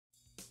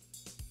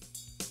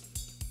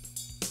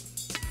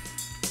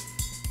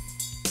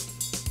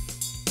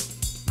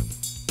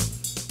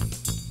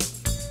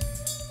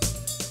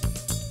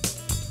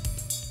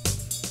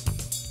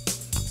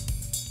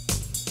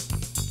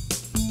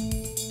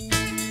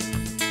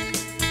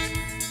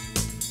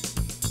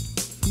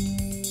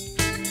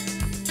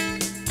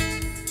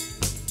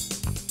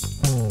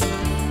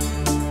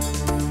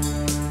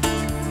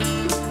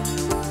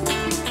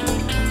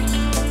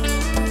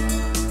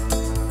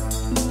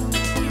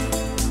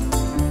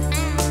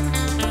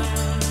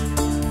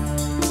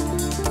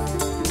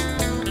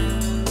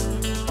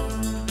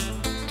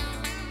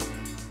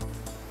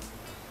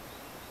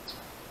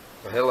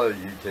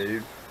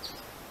YouTube.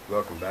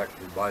 Welcome back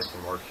to the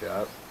Bison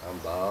Workshop. I'm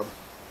Bob,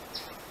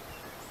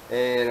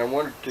 and I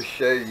wanted to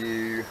show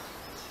you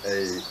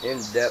a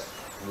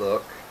in-depth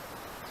look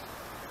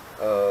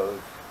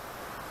of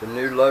the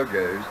new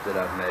logos that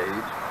I've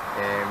made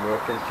and will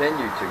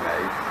continue to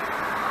make,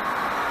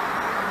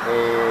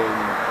 and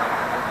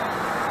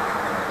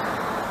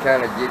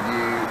kind of give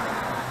you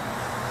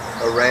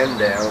a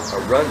rundown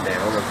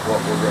of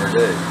what we're going to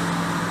do.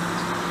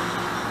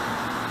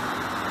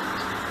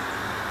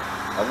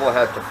 I'm going to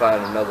have to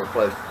find another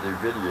place to do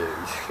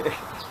videos.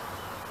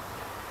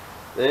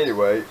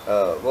 Anyway,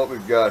 what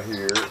we've got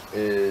here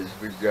is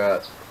we've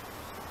got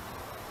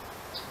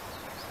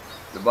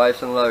the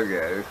Bison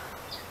logo,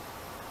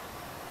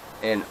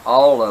 and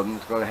all of them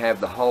is going to have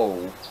the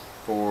hole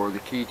for the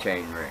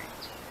keychain ring,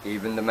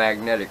 even the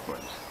magnetic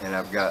ones. And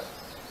I've got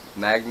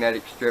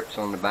magnetic strips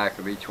on the back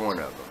of each one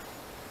of them,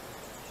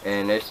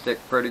 and they stick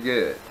pretty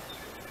good.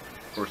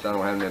 Of course, I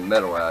don't have any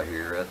metal out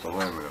here, that's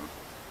aluminum.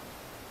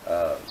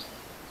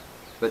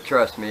 But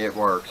trust me, it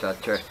works. I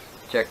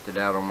checked it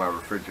out on my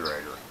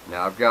refrigerator.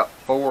 Now I've got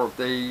 4 of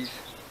these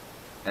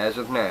as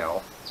of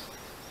now,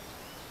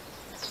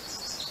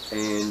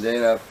 and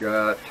then I've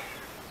got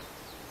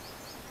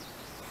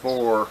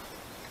 4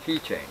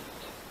 keychains.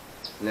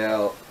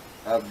 Now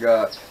I've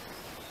got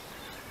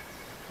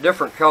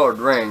different colored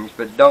rings,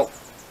 but don't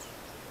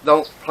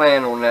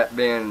plan on that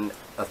being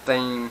a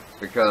theme,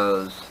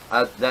 because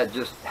that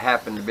just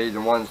happened to be the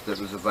ones that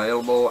was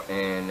available,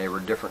 and they were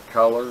different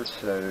colors,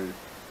 so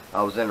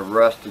I was in a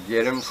rush to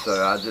get them,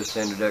 so I just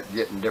ended up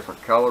getting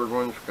different colored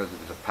ones because it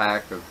was a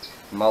pack of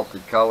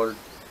multicolored.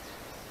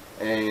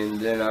 And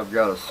then I've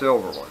got a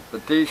silver one.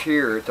 But these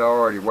here, it's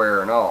already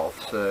wearing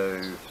off,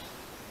 so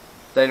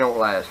they don't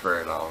last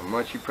very long.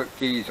 Once you put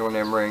keys on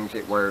them rings,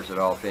 it wears it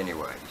off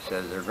anyway,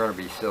 so they're going to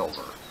be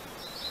silver.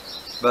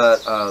 But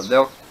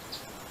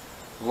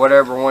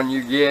whatever one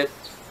you get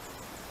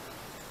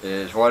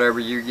is whatever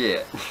you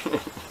get.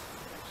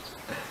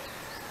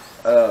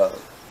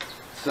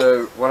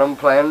 So what I'm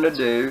planning to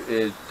do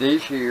is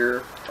these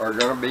here are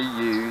going to be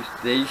used,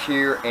 these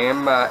here and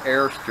my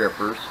air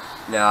strippers.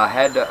 Now I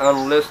had to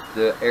unlist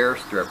the air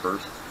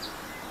strippers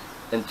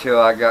until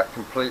I got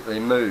completely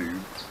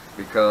moved,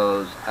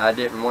 because I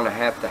didn't want to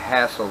have to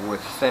hassle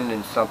with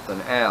sending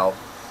something out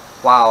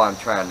while I'm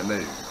trying to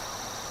move.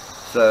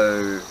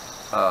 So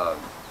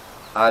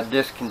I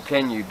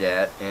discontinued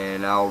that,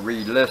 and I'll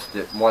relist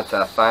it once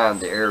I find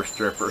the air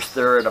strippers.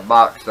 They're in a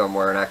box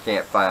somewhere and I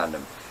can't find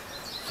them.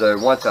 So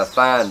once I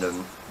find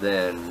them,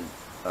 then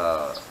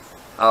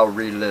I'll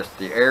relist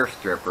the air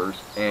strippers,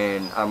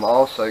 and I'm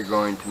also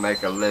going to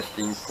make a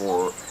listing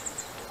for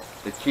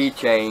the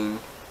keychain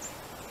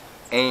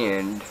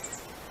and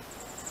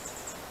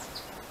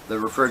the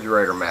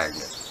refrigerator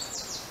magnet.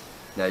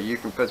 Now you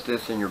can put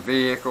this in your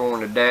vehicle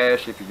on the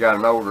dash. If you got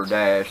an older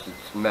dash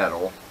that's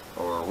metal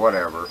or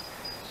whatever,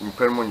 you can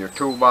put them on your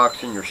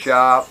toolbox in your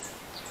shop,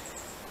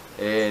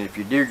 and if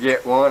you do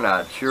get one,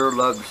 I'd sure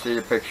love to see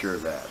a picture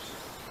of that.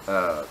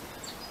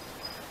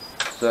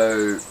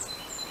 So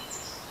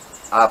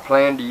I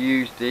plan to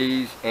use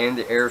these and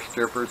the air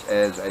strippers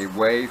as a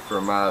way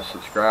for my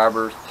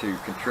subscribers to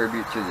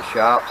contribute to the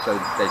shop, so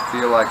that they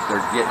feel like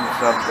they're getting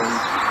something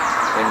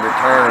in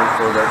return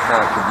for their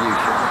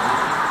contribution.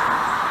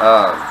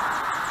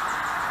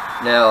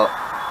 Now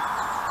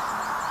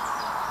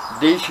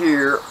these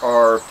here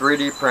are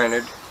 3D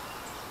printed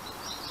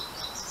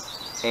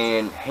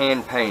and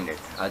hand painted.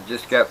 I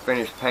just got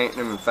finished painting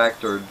them. In fact,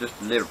 they're just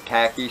a little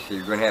tacky, so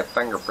you're going to have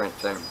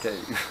fingerprints in them too.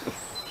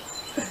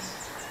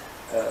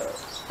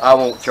 I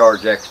won't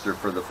charge extra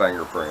for the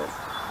fingerprint.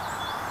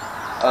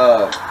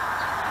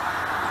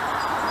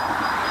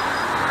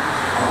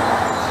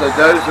 So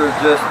those are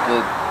just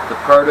the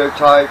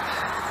prototypes,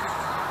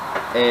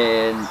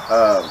 and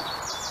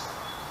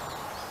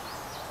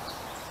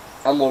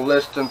I'm going to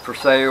list them for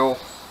sale.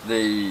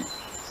 The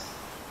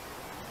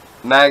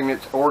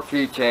magnets or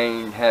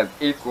keychain have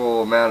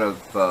equal amount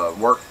of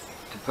work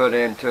to put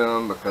into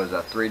them, because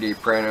I 3D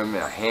print them,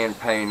 I hand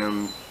paint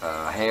them,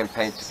 I hand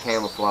paint the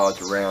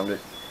camouflage around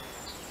it,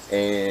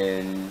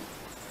 and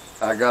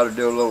I got to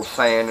do a little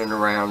sanding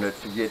around it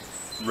to get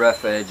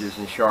rough edges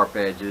and sharp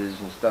edges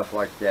and stuff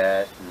like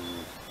that,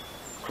 and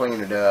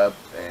clean it up.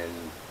 And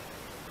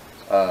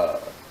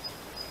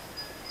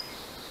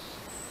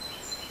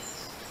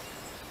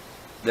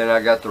then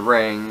I got the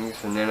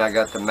rings, and then I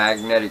got the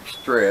magnetic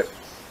strip,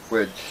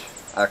 which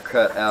I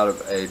cut out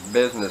of a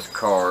business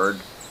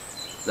card.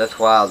 That's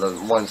why the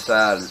one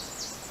side,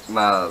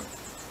 my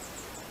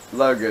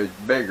logo is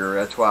bigger.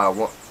 That's why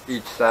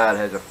each side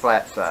has a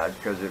flat side,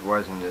 because it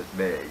wasn't as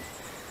big.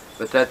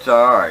 But that's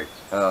alright.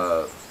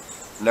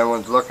 No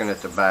one's looking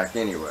at the back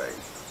anyway.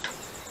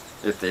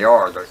 If they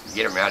are,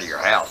 get them out of your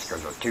house,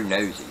 because they're too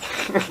nosy.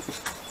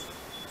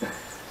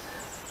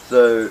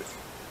 So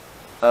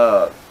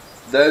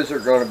those are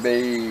going to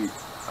be,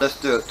 let's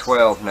do it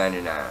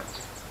 $12.99.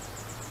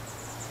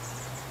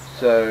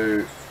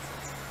 So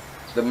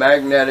the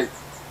magnetic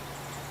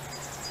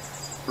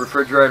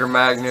refrigerator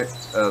magnet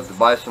of the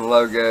Bison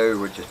logo,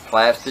 which is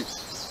plastic,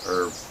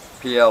 or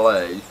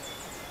PLA,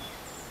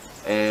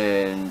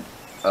 and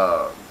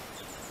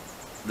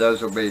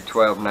those will be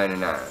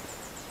 $12.99.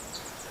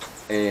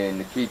 And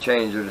the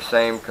keychains are the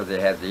same because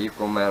they have the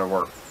equal amount of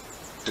work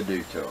to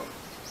do to them.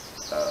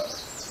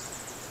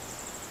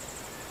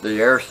 The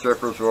air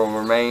strippers will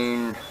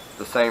remain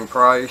the same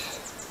price.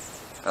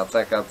 I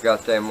think I've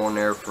got them on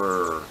there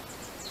for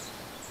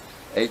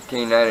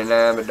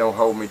 $18.99, but don't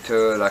hold me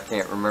to it. I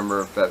can't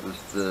remember if that was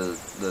the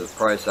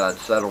price I'd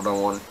settled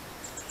on.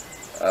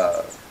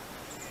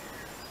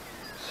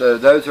 So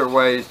those are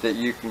ways that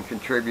you can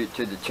contribute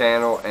to the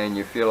channel and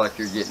you feel like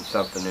you're getting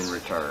something in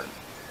return.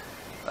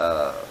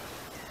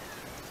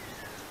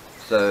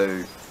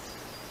 So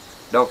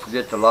don't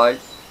forget to like,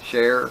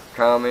 share,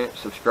 comment,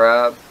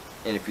 subscribe,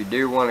 and if you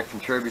do want to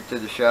contribute to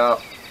the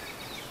shop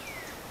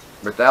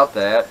without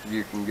that,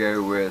 you can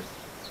go with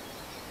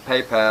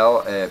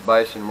PayPal at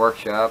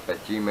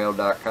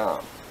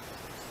bisonworkshop@gmail.com.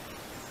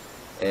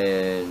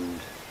 And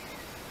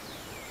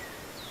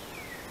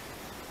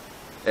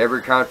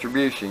every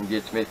contribution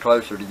gets me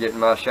closer to getting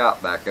my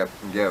shop back up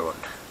and going,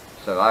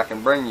 so I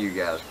can bring you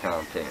guys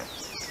content.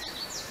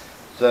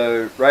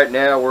 So right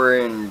now we're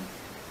in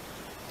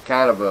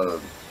kind of a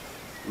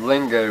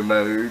lingo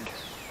mode.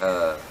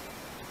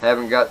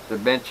 Haven't got the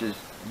benches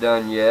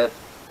done yet,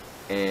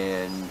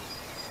 and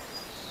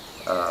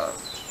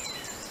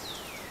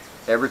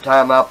every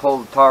time I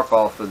pull the tarp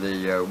off of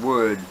the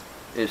wood,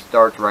 it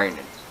starts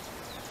raining.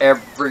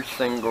 Every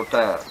single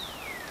time.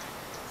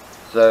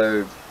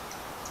 So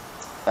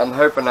I'm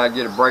hoping I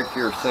get a break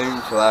here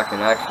soon so I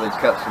can actually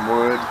cut some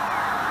wood.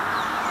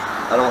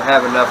 I don't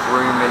have enough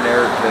room in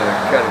there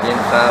to cut it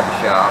inside the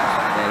shop,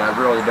 and I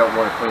really don't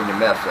want to clean the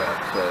mess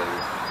up. So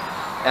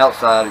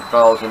outside it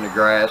falls in the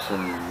grass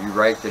and you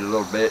rake it a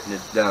little bit and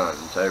it's done.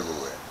 It's over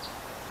with.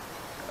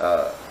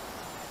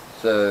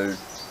 So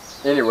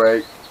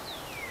anyway,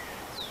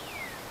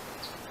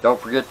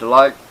 don't forget to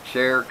like,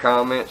 share,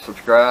 comment,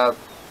 subscribe.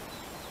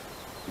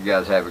 You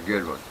guys have a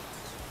good one.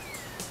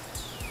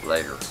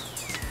 Later.